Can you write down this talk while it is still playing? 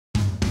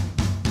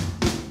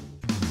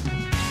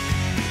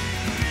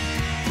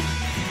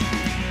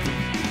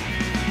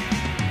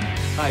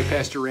Hi,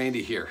 Pastor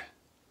Randy here.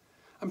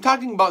 I'm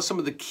talking about some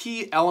of the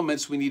key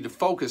elements we need to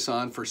focus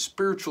on for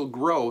spiritual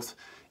growth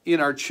in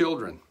our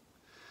children.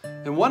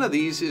 And one of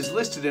these is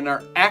listed in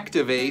our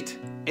Activate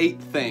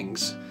 8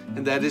 things,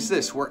 and that is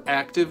this: we're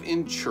active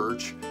in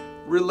church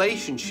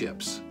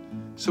relationships.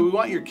 So we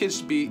want your kids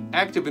to be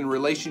active in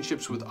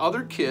relationships with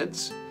other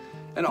kids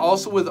and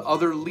also with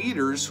other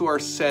leaders who are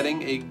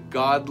setting a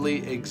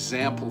godly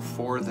example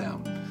for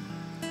them.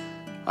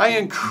 I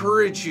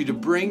encourage you to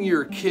bring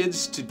your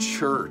kids to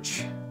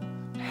church.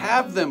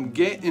 Have them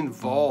get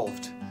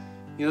involved.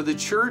 You know, the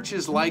church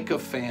is like a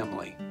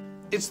family.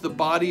 It's the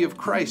body of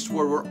Christ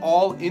where we're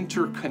all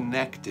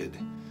interconnected.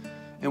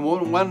 And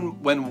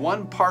when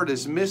one part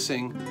is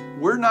missing,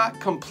 we're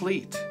not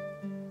complete.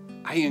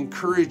 I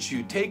encourage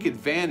you, take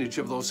advantage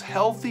of those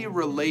healthy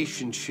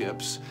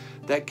relationships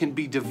that can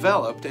be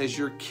developed as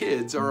your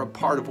kids are a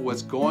part of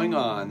what's going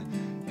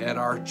on at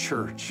our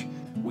church.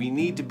 We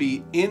need to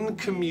be in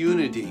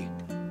community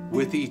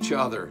with each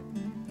other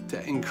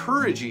to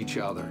encourage each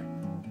other.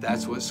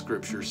 That's what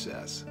Scripture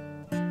says.